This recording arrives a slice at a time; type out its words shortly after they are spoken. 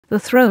The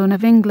throne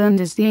of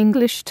England is the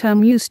English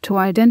term used to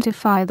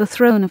identify the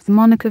throne of the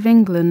Monarch of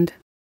England.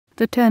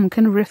 The term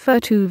can refer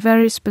to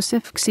very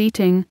specific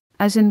seating,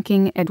 as in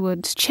King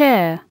Edward's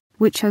chair,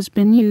 which has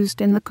been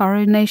used in the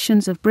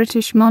coronations of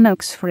British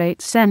monarchs for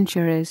 8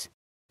 centuries.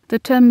 The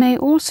term may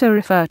also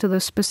refer to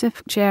the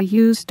specific chair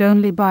used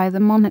only by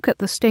the monarch at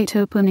the state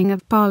opening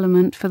of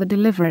Parliament for the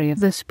delivery of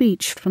the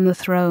speech from the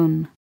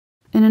throne.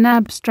 In an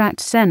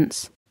abstract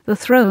sense, the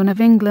throne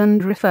of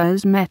England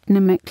refers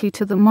metonymically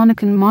to the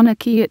monarch and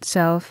monarchy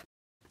itself.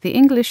 The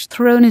English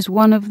throne is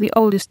one of the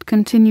oldest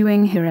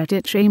continuing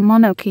hereditary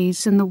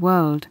monarchies in the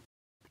world.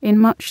 In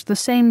much the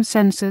same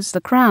sense as the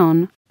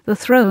crown, the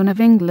throne of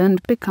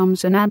England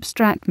becomes an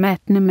abstract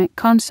metonymic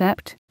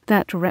concept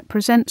that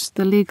represents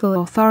the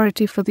legal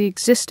authority for the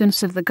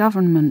existence of the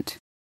government.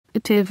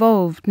 It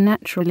evolved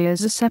naturally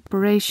as a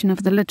separation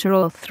of the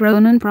literal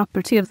throne and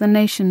property of the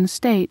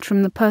nation-state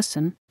from the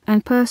person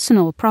and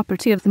personal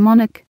property of the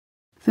monarch.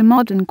 The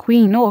modern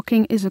queen or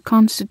king is a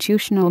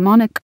constitutional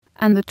monarch,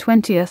 and the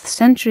 20th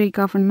century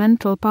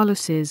governmental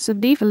policies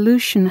of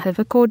devolution have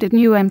accorded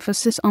new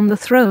emphasis on the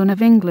throne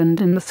of England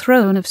and the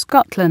throne of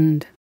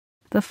Scotland.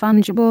 The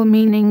fungible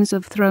meanings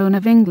of throne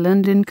of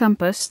England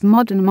encompass the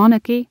modern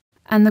monarchy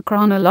and the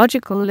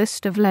chronological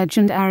list of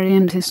legendary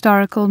and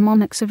historical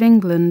monarchs of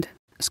England,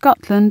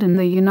 Scotland and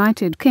the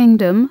United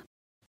Kingdom,